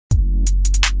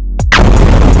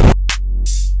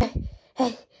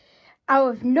Hey, out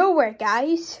of nowhere,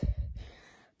 guys,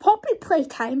 Poppy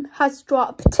Playtime has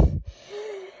dropped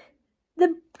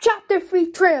the Chapter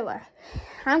 3 trailer.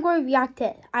 I'm going to react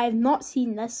to it. I have not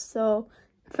seen this, so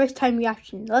first time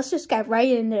reaction. Let's just get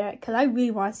right into it, because I really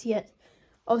want to see it.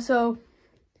 Also,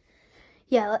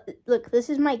 yeah, look, this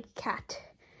is my cat.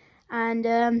 And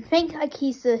I think like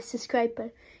he's a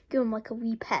subscriber. Give him like a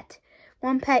wee pet.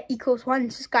 1 pet equals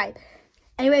 1 subscribe.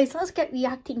 Anyways, let's get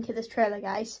reacting to this trailer,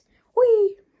 guys.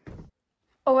 Whee!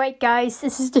 Alright, guys,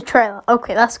 this is the trailer.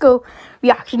 Okay, let's go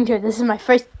reacting to it. This is my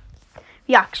first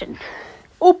reaction.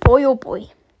 Oh boy, oh boy.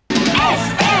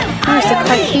 Here's the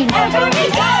cartoon.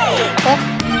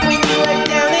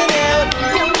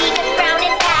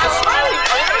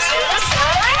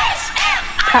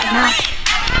 Cat nap.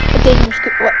 A dangerous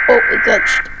group. What? Oh, it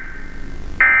glitched.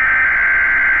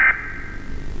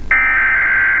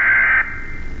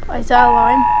 Is that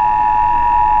alarm?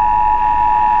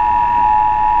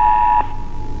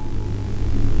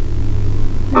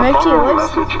 The following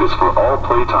message is for all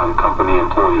Playtime Company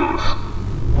employees.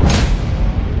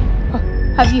 Oh,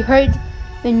 have you heard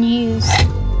the news?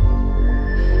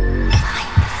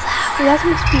 That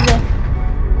must be the...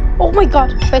 Oh my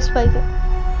god, first play it.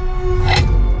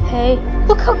 Hey,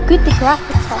 look how good the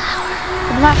graphics are.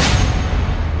 The map.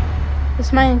 The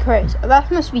smiling crows. Oh,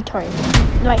 that must be torn.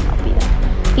 It might not be that.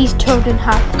 These children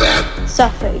have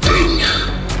suffered.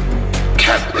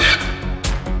 Catnip.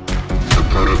 The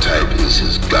prototype is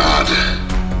his god.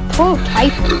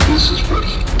 Prototype? And this is what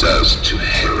he does to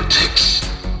heretics.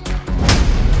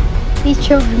 These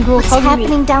children grow hungry. What's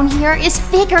happening down here is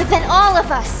bigger than all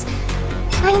of us.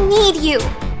 I need you.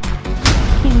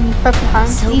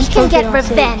 So we can get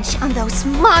revenge on those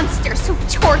monsters who've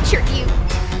tortured you.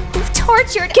 Who've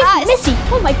tortured us. Missy!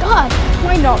 Oh my god!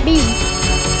 Why not me?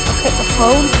 Okay, the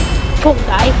phone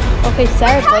guy. Okay,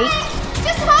 celebrate.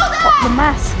 Just hold on! The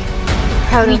mask.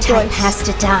 Prototype has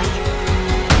to die.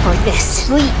 For this.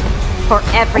 Sleep. For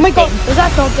everything. Oh my god, is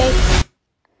that dog day?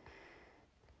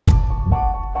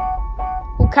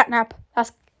 Oh, catnap.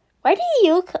 That's... Why do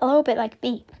you look a little bit like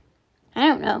me? I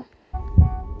don't know.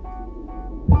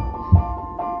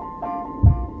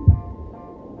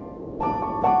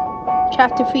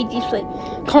 Chapter 3 display.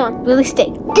 Come on, really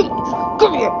stay.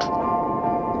 Come here.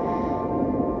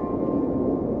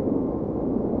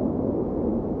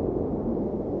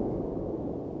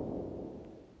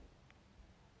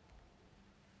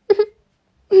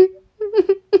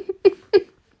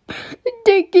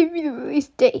 Don't give me the release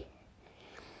day.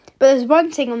 But there's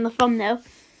one thing on the thumbnail.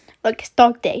 Like, it's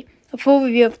Dog Day. A full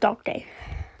review of Dog Day.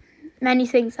 Many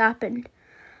things happened.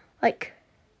 Like,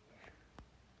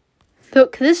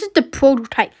 look, this is the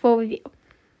prototype full review.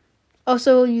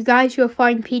 Also, you guys who will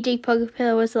find PJ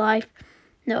Pugapillow was alive.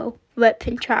 No, rip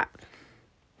and trap.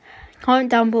 Comment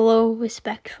down below,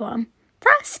 respect for him. Is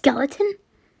that a skeleton?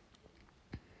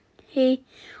 Hey,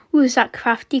 who's that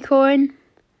crafty corn?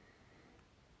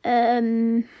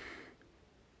 Is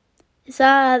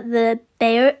that the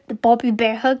bear, the Bobby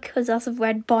Bear hug? Because that's a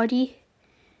red body.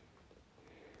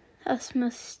 That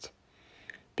must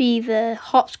be the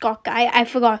hopscotch guy. I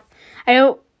forgot. I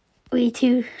don't really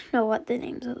too know what the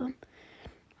names of them.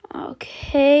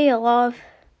 Okay, a lot of...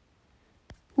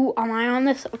 Ooh, am I on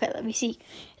this? Okay, let me see.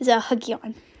 Is that a huggy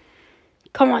on?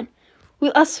 Come on.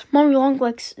 Wait, that's Mommy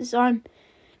Longlegs is on.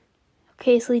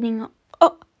 Okay, it's leading up.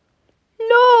 Oh!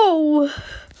 No!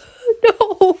 No!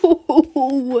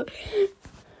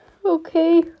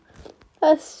 Okay,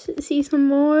 let's see some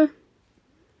more.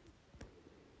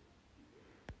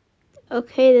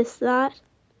 Okay, this, that.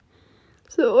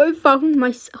 So I found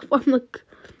myself. I'm like,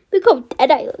 look how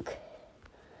dead I look.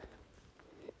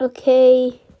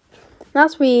 Okay,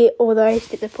 that's where all the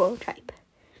rest of the prototype.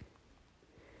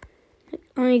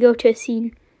 Let me go to a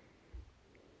scene.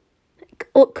 Like,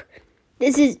 look,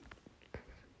 this is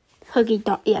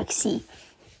Huggy.exe.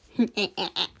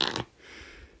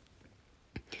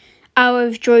 Hour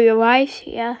of Joy arrives,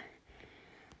 yeah.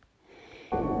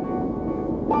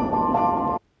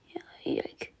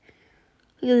 Like,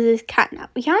 look at this catnap.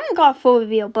 We haven't got a full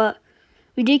reveal, but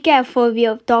we did get a full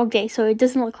reveal of Dog Day, so it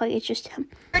doesn't look like it's just him.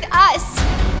 Us.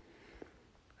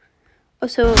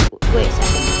 Also, wait a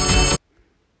second.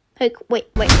 Like, wait.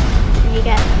 You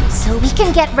get it. So we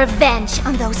can get revenge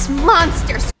on those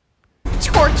monsters who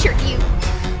tortured you.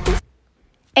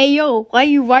 Hey yo, why are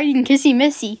you riding Kissy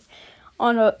Missy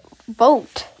on a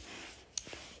boat?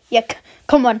 Yeah,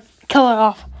 come on, kill her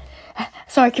off.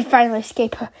 So I can finally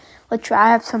escape her. Literally,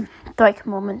 I have some like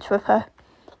moments with her.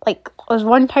 Like, there was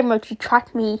one time where she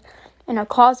trapped me in a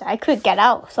closet. I couldn't get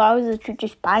out, so I was literally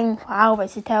just banging for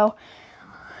hours until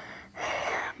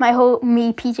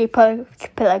PJ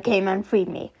Pillar came and freed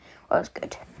me. Well, it was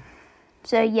good.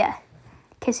 So yeah,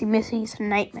 Kissy Missy's a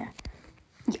nightmare.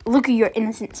 Yeah, look at your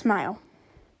innocent smile.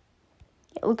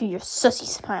 Yeah, look at your sussy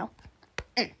smile.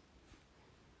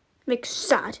 Looks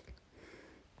sad.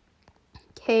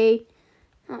 Okay,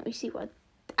 let me see what.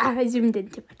 I zoomed in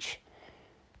too much.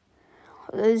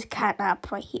 There's a catnap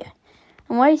right here.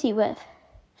 And what is he with?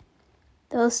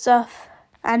 Those stuff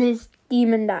and his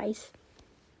demon eyes.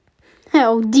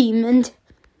 Oh, demon.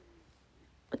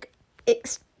 Look,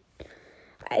 it's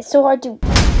so hard to.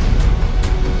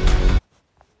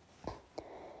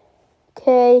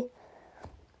 Okay.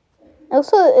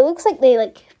 Also, it looks like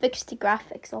they fixed the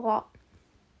graphics a lot.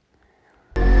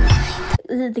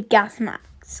 This is the gas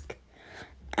mask.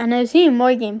 And I've seen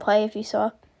more gameplay if you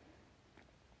saw.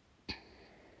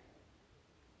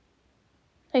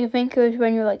 I think it was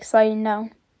when you're sliding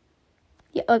down.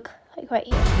 Yeah, look, right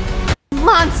here.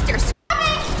 Monsters!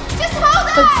 Just hold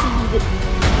on!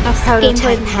 A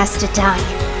prototype has to die.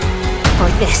 For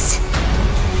this.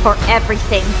 For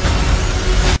everything.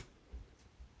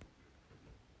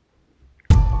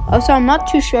 Also, I'm not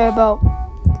too sure about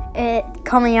it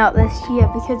coming out this year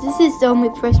because this is the only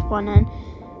first one, and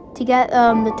to get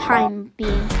the time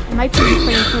being, it might be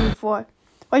 2024.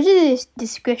 What does this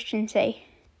description say?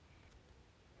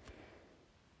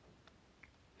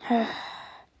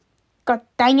 God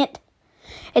dang it.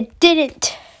 It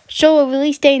didn't show a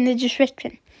release date in the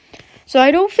description. So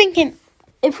I don't think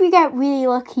if we get really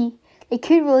lucky, they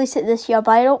could release it this year,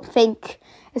 but I don't think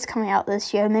it's coming out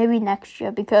this year. Maybe next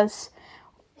year because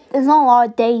there's not a lot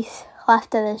of days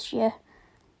left of this year.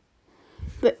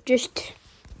 But just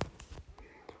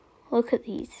look at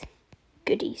these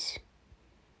goodies.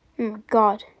 Oh my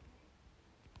god.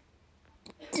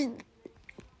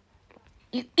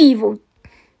 You evil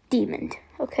demon,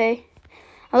 okay?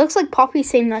 It looks like Poppy's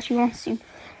saying that she wants to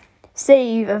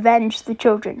avenge the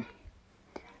children.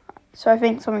 So I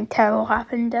think something terrible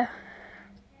happened there.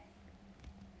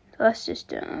 So let's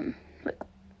just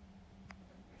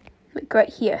look right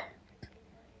here.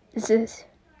 This is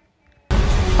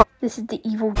the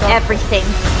evil dog. Everything.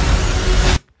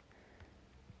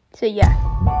 So yeah.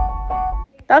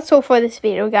 That's all for this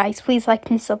video, guys. Please like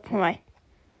and subscribe.